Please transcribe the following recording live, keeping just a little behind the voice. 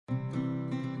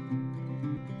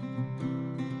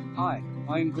Hi,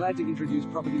 I am glad to introduce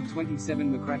property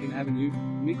 27 McCracken Avenue,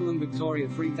 Mickleham, Victoria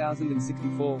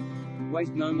 3064.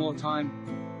 Waste no more time.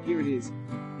 Here it is.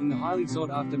 In the highly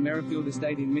sought-after Merrifield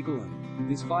estate in Mickleham,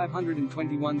 this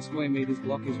 521 square meters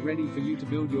block is ready for you to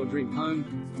build your dream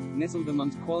home. Nestled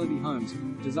amongst quality homes,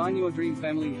 design your dream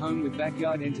family home with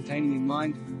backyard entertaining in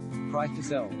mind. Price to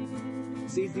sell.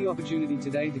 Seize the opportunity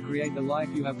today to create the life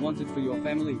you have wanted for your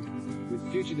family,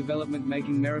 with future development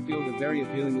making Merrifield a very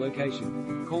appealing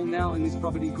location. Call now and this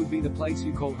property could be the place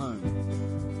you call home.